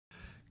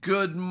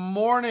Good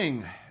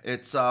morning.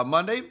 It's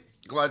Monday.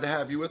 Glad to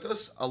have you with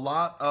us. A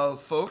lot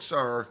of folks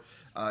are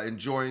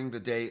enjoying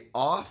the day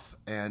off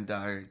and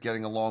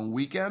getting a long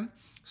weekend.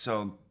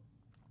 So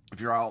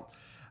if you're out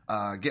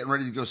getting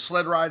ready to go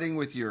sled riding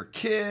with your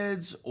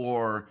kids,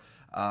 or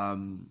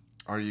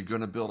are you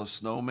going to build a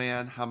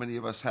snowman? How many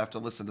of us have to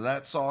listen to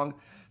that song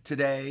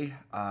today?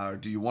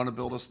 Do you want to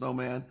build a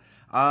snowman?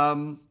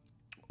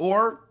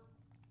 Or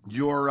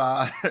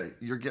you're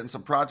you're getting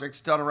some projects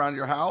done around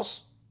your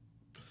house,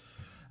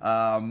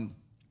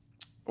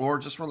 or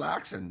just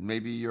relaxing.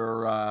 Maybe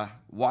you're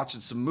watching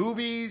some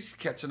movies,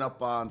 catching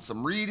up on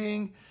some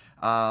reading,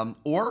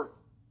 or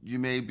you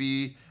may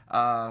be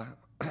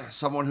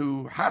someone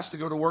who has to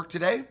go to work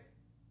today,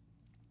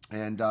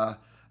 and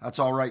that's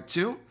all right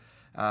too.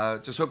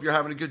 Just hope you're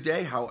having a good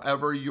day,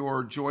 however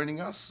you're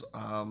joining us,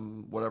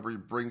 whatever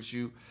brings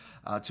you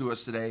to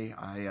us today.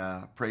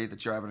 I pray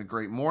that you're having a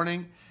great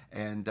morning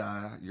and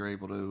you're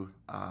able to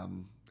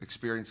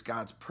experience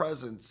God's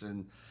presence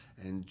and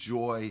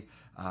joy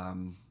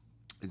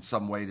in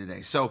some way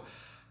today. So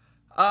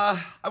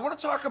I want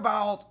to talk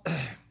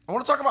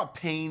about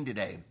pain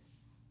today.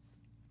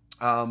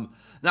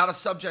 Not a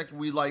subject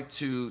we like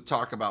to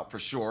talk about for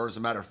sure. As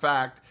a matter of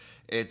fact,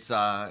 it's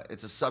a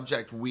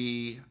subject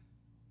we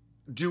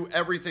do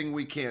everything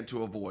we can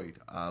to avoid.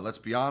 Let's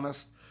be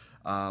honest.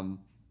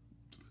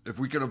 If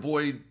we can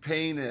avoid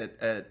pain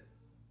at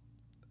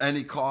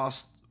any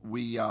cost,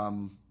 we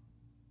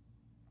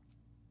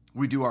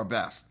do our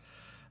best.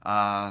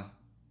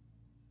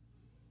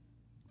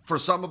 For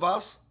some of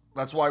us,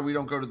 that's why we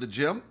don't go to the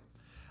gym.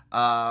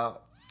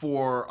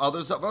 For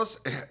others of us,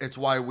 it's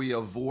why we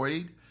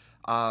avoid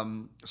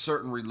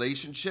certain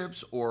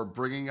relationships or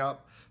bringing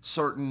up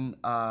certain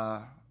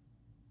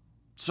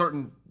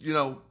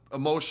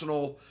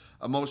emotional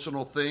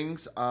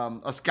things.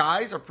 Us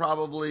guys are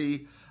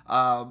probably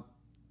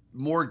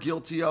more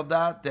guilty of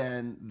that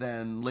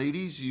than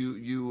ladies.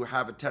 You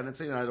have a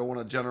tendency, and I don't want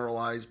to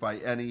generalize by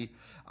any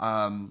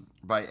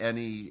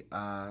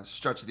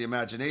stretch of the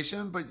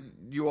imagination, but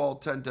you all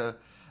tend to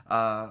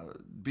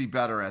be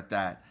better at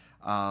that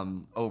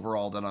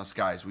overall than us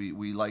guys.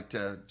 We like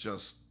to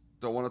just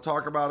don't want to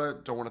talk about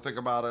it, don't want to think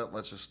about it.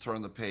 Let's just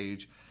turn the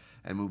page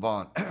and move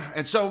on.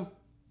 And so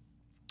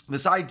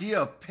this idea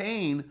of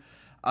pain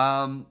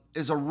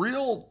is a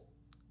real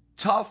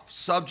tough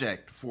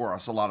subject for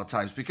us a lot of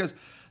times, because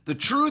the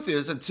truth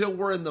is, until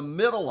we're in the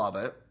middle of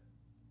it,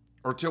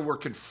 or until we're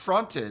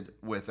confronted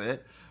with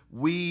it,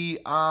 we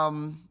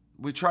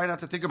try not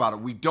to think about it.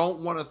 We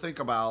don't want to think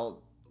about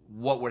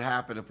what would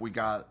happen if we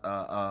got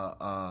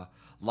a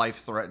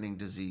life-threatening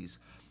disease.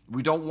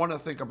 We don't want to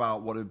think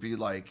about what it would be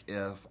like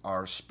if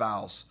our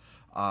spouse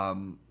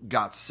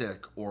got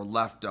sick or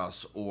left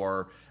us,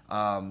 or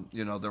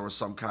there was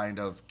some kind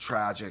of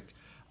tragic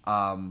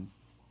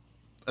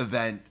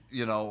event,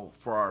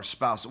 for our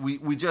spouse. We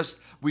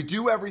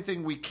do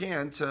everything we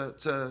can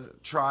to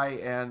try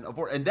and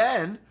avoid. And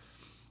then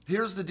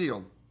here's the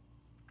deal.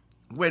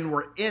 When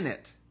we're in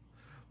it,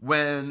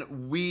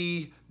 when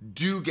we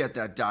do get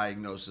that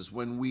diagnosis,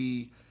 when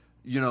we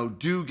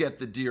do get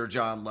the Dear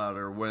John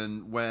letter,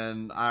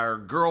 when our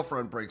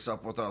girlfriend breaks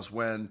up with us,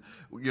 when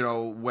we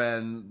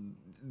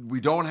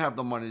don't have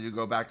the money to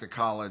go back to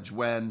college,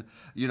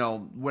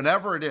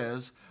 whenever it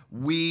is,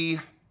 we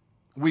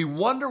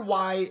wonder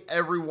why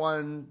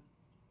everyone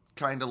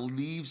kind of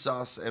leaves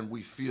us and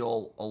we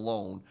feel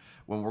alone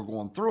when we're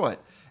going through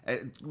it.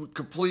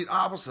 Complete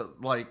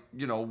opposite. Like,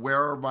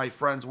 where are my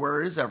friends?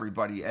 Where is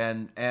everybody?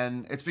 And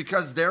it's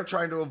because they're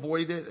trying to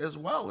avoid it as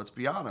well. Let's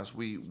be honest.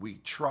 We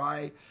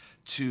try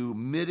to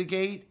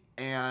mitigate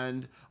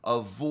and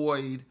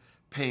avoid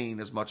pain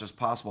as much as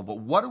possible. But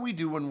what do we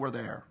do when we're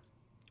there?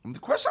 And the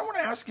question I want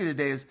to ask you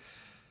today is,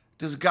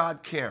 does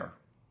God care?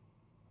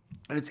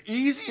 And it's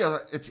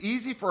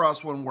easy for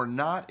us when we're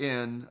not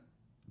in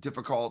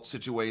difficult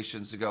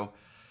situations to go,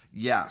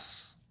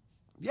 yes,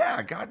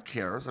 yeah, God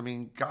cares. I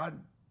mean, God,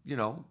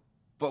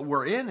 but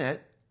we're in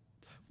it.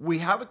 We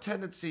have a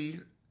tendency,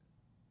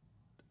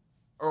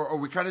 or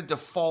we kind of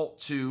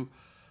default to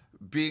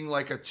being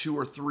like a 2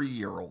 or 3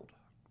 year old.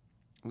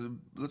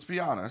 Let's be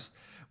honest.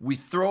 We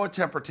throw a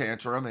temper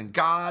tantrum, and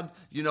God,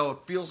 it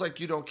feels like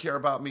you don't care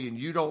about me, and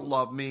you don't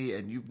love me,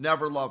 and you've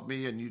never loved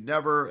me, and you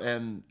never,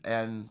 and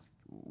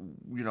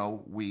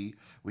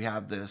we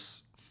have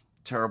this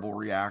terrible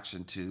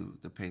reaction to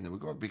the pain that we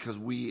go through, because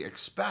we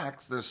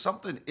expect there's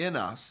something in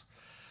us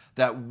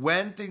that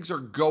when things are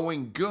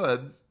going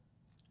good,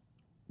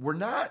 we're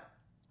not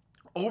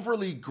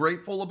overly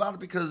grateful about it,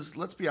 because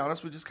let's be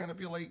honest, we just kind of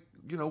feel like,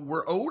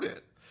 we're owed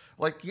it.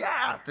 Like,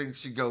 yeah, things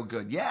should go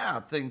good. Yeah,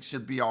 things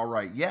should be all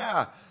right.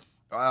 Yeah,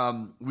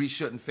 we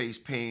shouldn't face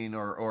pain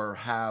or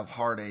have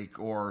heartache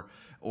or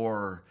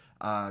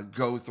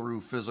go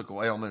through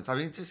physical ailments. I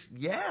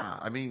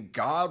mean,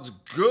 God's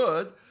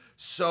good.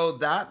 So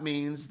that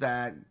means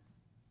that,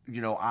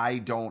 I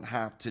don't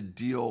have to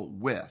deal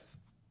with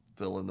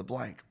fill in the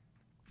blank.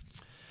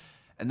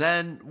 And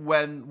then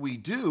when we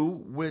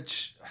do,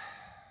 which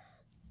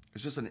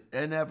is just an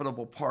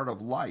inevitable part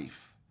of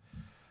life,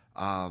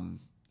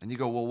 And you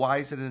go, well, why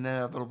is it an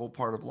inevitable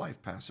part of life,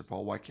 Pastor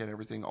Paul? Why can't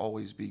everything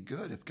always be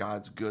good? If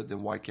God's good,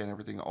 then why can't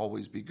everything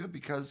always be good?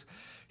 Because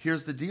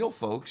here's the deal,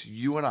 folks.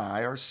 You and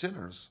I are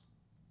sinners.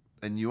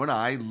 And you and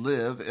I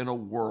live in a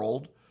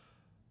world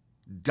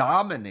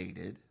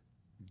dominated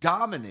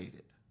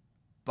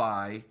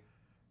by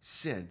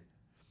sin.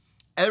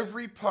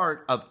 Every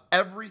part of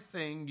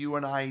everything you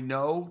and I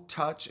know,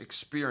 touch,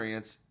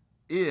 experience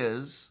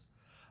is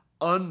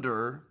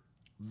under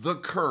the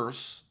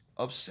curse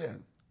of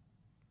sin.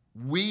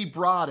 We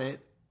brought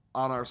it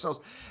on ourselves.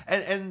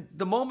 And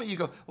the moment you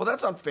go, well,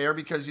 that's unfair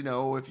because,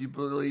 if you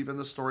believe in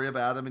the story of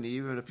Adam and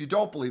Eve, and if you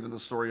don't believe in the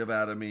story of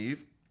Adam and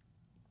Eve,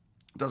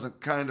 it doesn't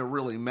kind of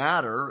really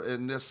matter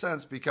in this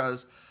sense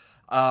because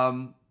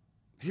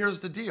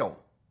here's the deal.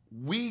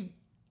 We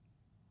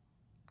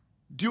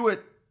do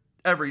it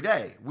every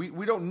day.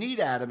 We don't need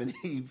Adam and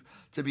Eve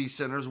to be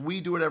sinners. We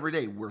do it every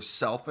day. We're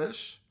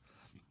selfish.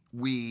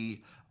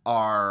 We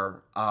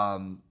are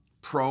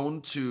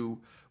prone to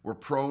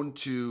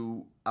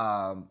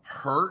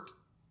hurt,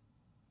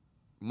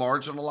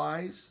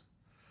 marginalize,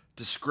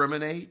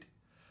 discriminate.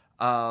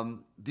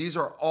 These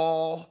are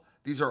all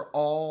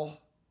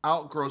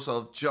outgrowths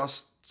of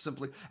just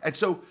simply. And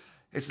so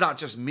it's not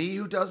just me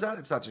who does that.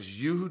 It's not just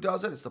you who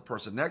does it. It's the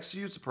person next to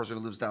you. It's the person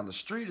who lives down the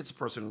street. It's the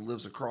person who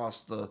lives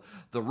across the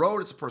road.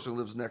 It's the person who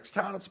lives next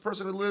town. It's the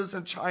person who lives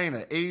in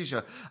China,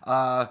 Asia,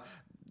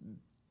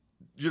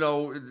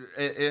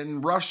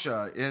 in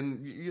Russia,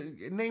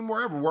 name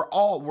wherever. We're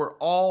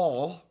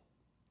all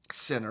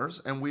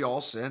sinners, and we all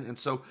sin, and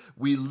so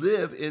we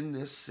live in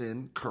this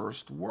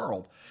sin-cursed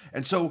world.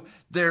 And so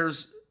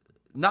there's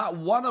not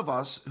one of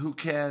us who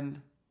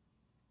can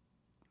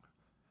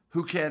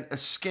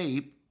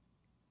escape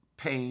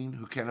pain,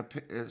 who can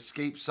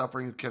escape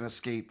suffering, who can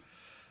escape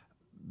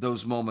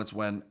those moments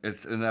when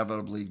it's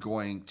inevitably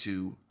going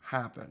to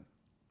happen.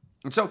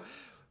 And so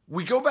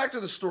we go back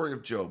to the story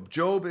of Job.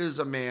 Job is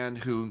a man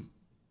who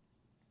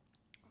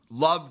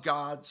loved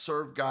God,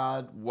 served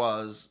God,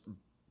 was,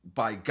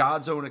 by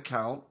God's own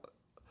account,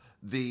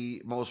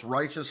 the most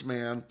righteous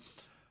man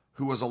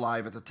who was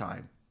alive at the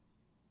time.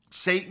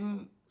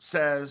 Satan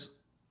says,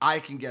 I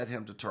can get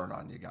him to turn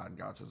on you, God. And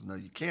God says, no,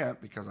 you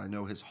can't, because I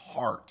know his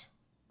heart.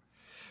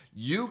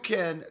 You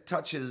can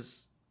touch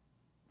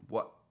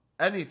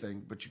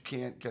anything, but you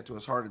can't get to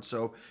his heart. And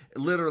so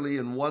literally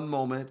in one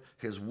moment,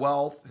 his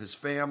wealth, his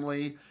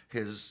family,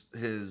 his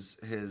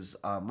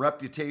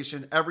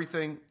reputation,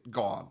 everything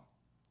gone.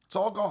 It's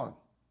all gone.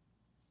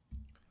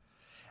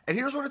 And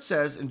here's what it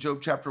says in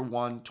Job chapter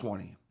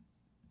 1:20.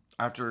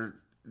 After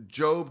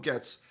Job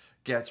gets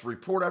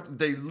reported,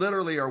 they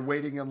literally are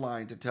waiting in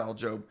line to tell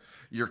Job,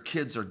 your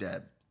kids are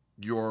dead.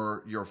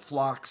 Your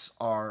flocks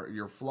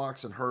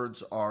and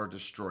herds are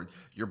destroyed.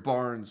 Your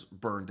barns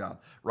burned down,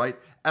 right?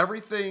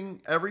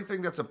 Everything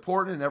that's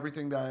important and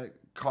everything that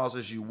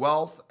causes you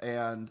wealth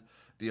and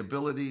the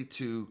ability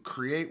to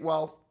create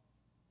wealth,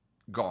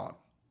 gone.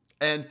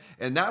 And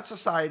in that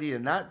society,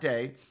 in that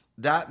day,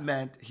 that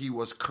meant he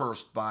was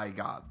cursed by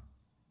God.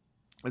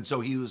 And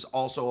so he was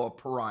also a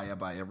pariah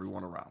by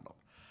everyone around him.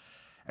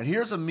 And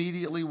here's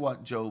immediately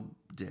what Job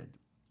did.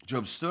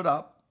 Job stood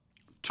up,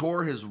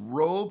 tore his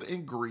robe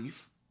in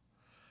grief,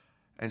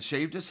 and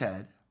shaved his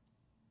head,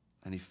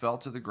 and he fell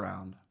to the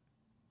ground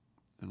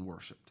and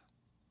worshiped.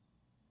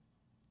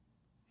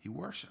 He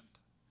worshiped.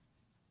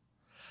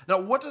 Now,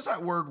 what does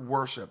that word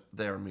worship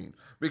there mean?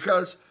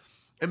 Because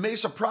it may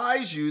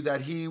surprise you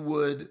that he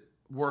would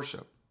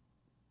worship.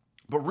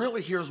 But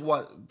really, here's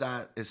what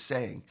that is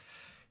saying.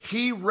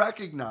 He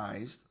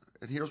recognized,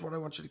 and here's what I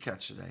want you to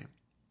catch today.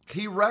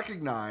 He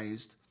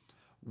recognized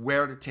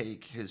where to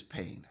take his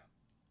pain.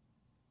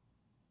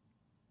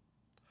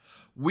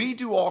 We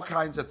do all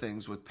kinds of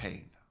things with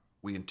pain.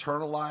 We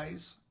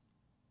internalize,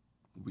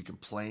 we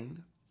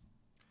complain,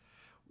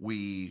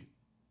 we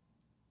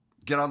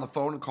get on the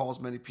phone and call as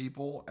many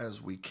people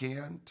as we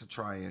can to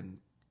try and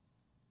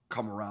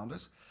come around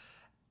us.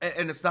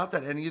 And it's not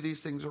that any of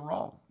these things are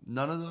wrong.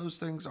 None of those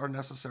things are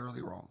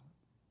necessarily wrong.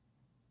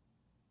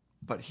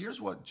 But here's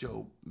what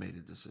Job made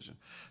a decision.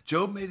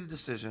 Job made a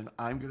decision,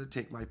 I'm going to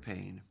take my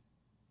pain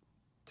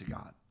to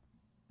God.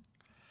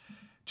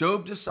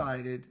 Job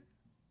decided,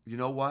 you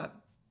know what?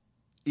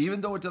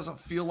 Even though it doesn't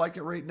feel like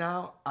it right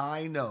now,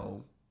 I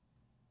know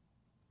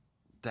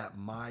that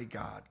my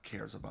God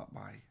cares about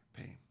my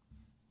pain.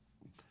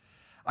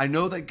 I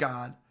know that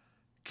God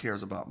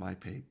cares about my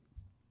pain.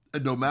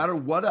 And no matter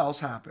what else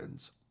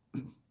happens,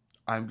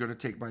 I'm going to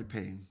take my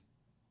pain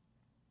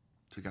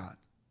to God.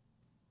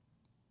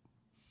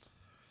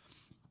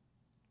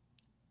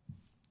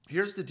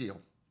 Here's the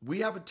deal.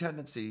 We have a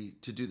tendency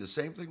to do the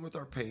same thing with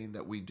our pain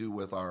that we do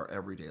with our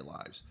everyday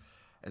lives.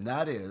 And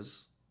that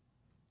is,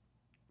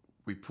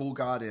 we pull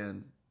God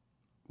in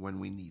when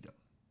we need him.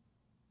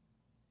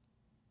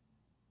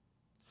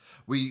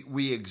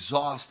 We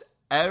exhaust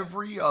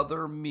every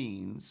other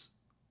means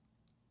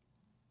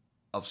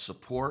of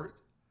support,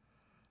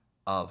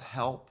 of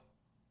help,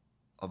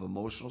 of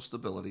emotional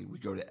stability. We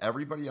go to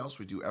everybody else.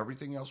 We do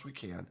everything else we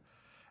can.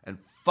 And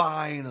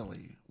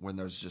finally, when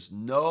there's just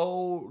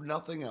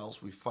nothing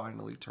else, we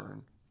finally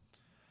turn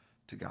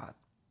to God.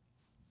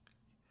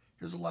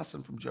 Here's a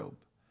lesson from Job.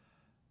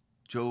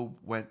 Job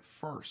went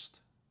first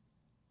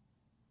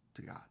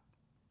to God.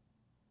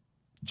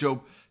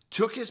 Job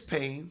took his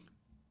pain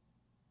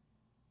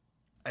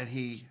and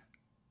he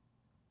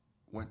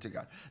went to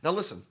God. Now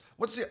listen,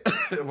 what's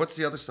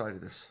the other side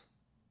of this?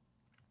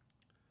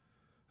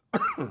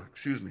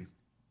 Excuse me.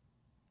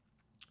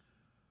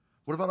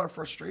 What about our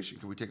frustration?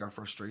 Can we take our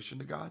frustration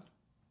to God?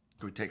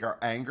 Can we take our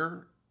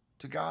anger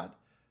to God?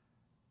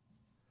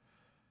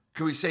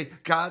 Can we say,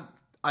 God,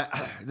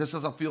 this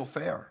doesn't feel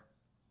fair.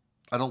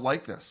 I don't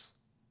like this.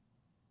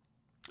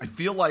 I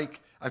feel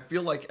like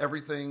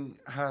everything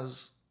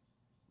has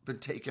been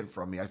taken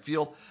from me. I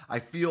feel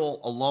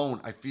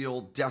alone. I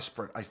feel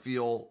desperate. I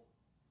feel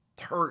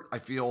hurt. I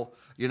feel,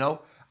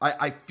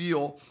 I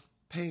feel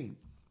pain.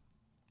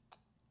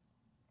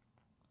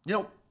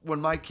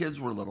 When my kids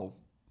were little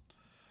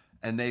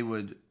and they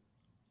would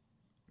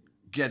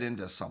get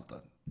into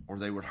something or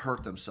they would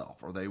hurt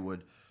themselves or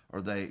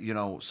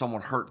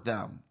someone hurt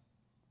them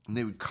and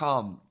they would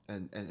come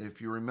and if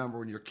you remember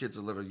when your kids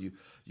are little, you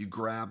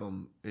grab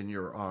them in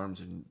your arms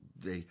and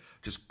they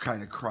just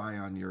kind of cry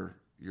on your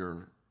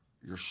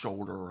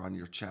shoulder or on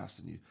your chest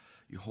and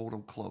you hold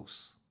them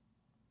close.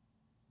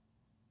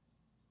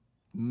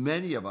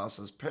 Many of us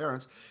as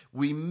parents,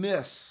 we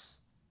miss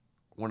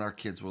when our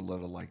kids were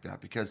little like that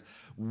because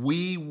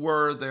we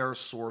were their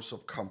source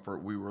of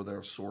comfort. We were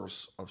their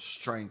source of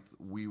strength.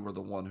 We were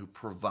the one who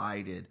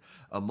provided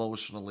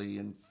emotionally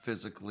and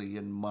physically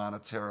and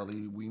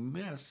monetarily. We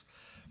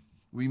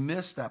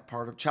miss that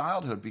part of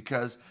childhood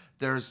because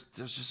there's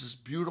just this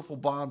beautiful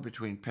bond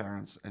between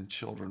parents and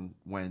children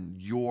when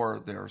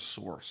you're their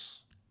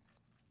source.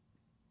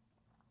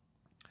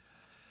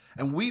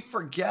 And we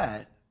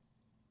forget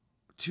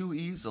too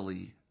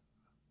easily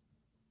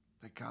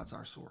that God's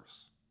our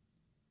source.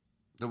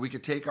 That we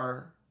could take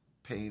our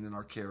pain and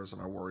our cares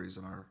and our worries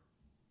and our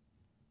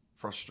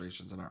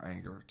frustrations and our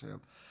anger to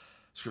him.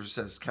 Scripture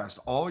says, cast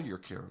all your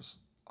cares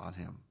on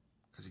him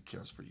because he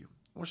cares for you.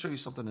 I want to show you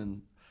something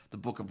in the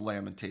book of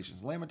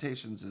Lamentations.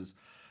 Lamentations is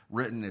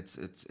written, it's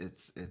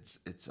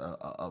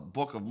a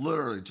book of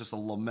literally just a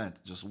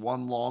lament, just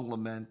one long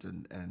lament,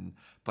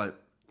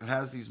 but it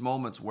has these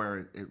moments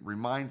where it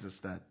reminds us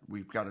that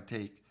we've got to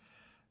take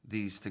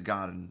these to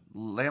God. And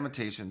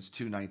Lamentations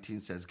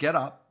 2:19 says, get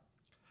up,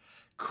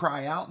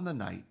 cry out in the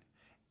night,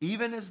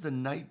 even as the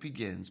night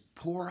begins,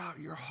 pour out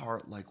your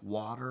heart like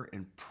water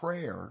in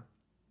prayer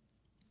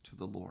to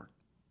the Lord.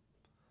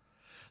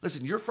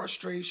 Listen, your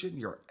frustration,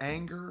 your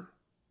anger,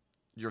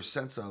 your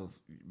sense of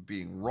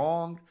being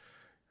wronged,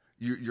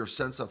 your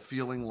sense of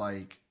feeling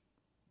like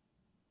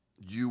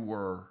you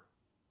were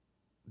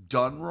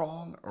done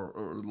wrong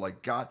or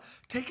like God,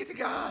 take it to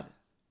God.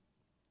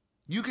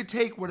 You could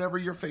take whatever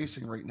you're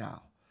facing right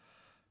now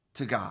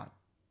to God.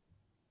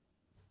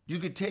 You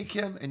could take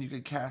him and you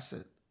could cast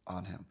it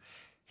on him.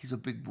 He's a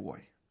big boy.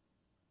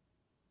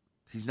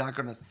 He's not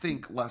going to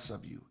think less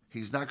of you.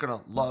 He's not going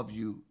to love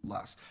you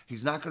less.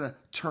 He's not going to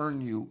turn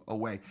you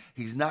away.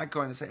 He's not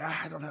going to say,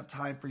 I don't have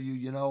time for you,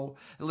 And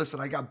listen,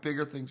 I got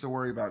bigger things to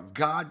worry about.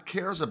 God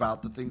cares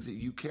about the things that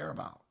you care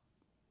about.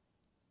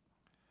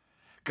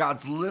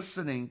 God's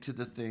listening to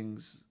the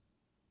things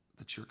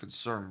that you're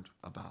concerned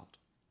about.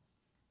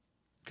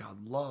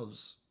 God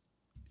loves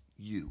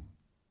you.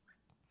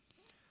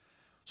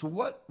 So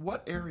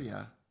what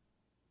area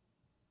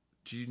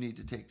do you need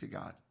to take to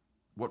God?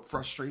 What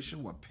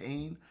frustration, what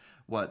pain,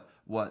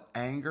 what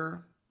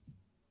anger,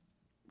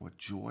 what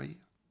joy,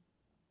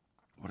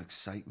 what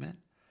excitement?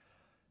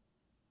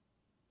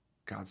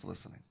 God's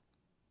listening.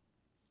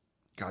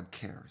 God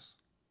cares.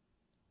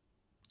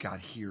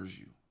 God hears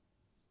you.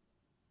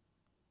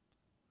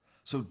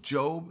 So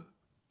Job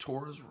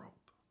tore his robe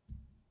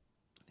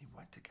and he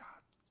went to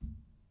God.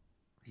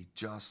 He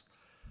just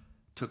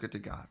took it to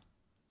God.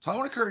 So I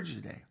want to encourage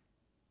you today.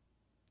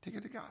 Take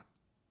it to God,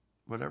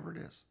 whatever it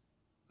is.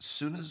 As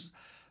soon as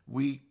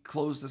we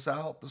close this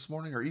out this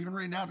morning, or even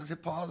right now, just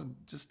hit pause and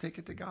just take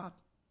it to God.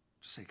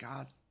 Just say,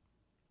 God,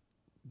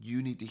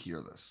 you need to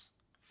hear this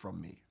from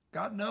me.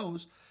 God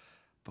knows,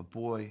 but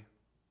boy,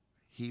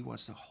 he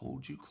wants to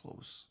hold you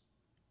close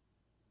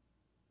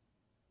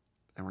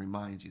and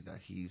remind you that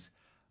he's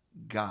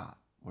got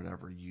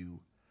whatever you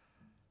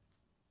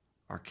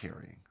are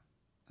carrying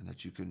and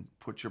that you can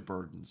put your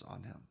burdens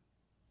on him.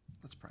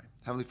 Let's pray.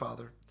 Heavenly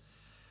Father,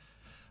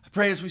 I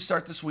pray as we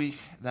start this week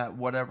that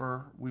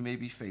whatever we may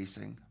be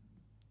facing,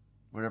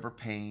 whatever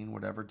pain,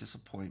 whatever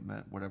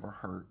disappointment, whatever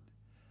hurt,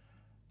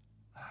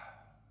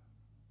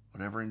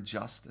 whatever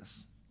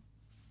injustice,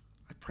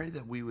 I pray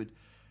that we would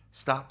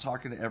stop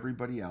talking to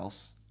everybody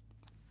else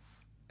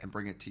and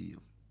bring it to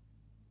you.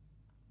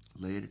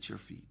 Lay it at your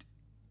feet.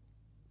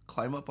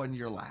 Climb up on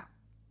your lap.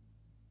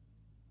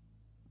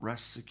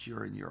 Rest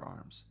secure in your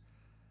arms.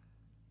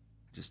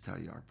 Just tell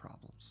you our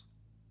problems.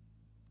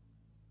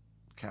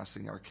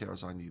 Casting our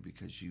cares on you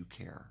because you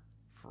care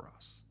for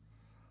us.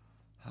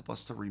 Help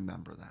us to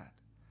remember that.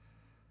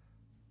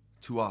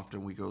 Too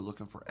often we go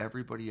looking for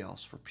everybody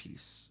else for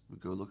peace. We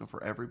go looking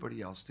for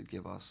everybody else to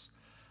give us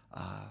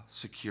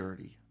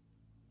security.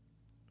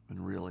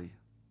 When really,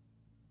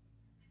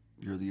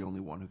 you're the only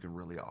one who can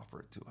really offer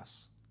it to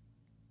us.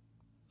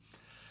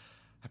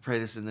 I pray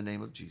this in the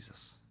name of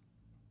Jesus.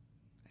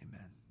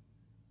 Amen.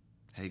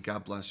 Hey,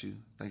 God bless you.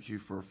 Thank you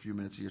for a few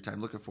minutes of your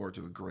time. Looking forward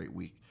to a great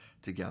week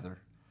together.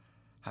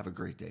 Have a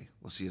great day.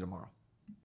 We'll see you tomorrow.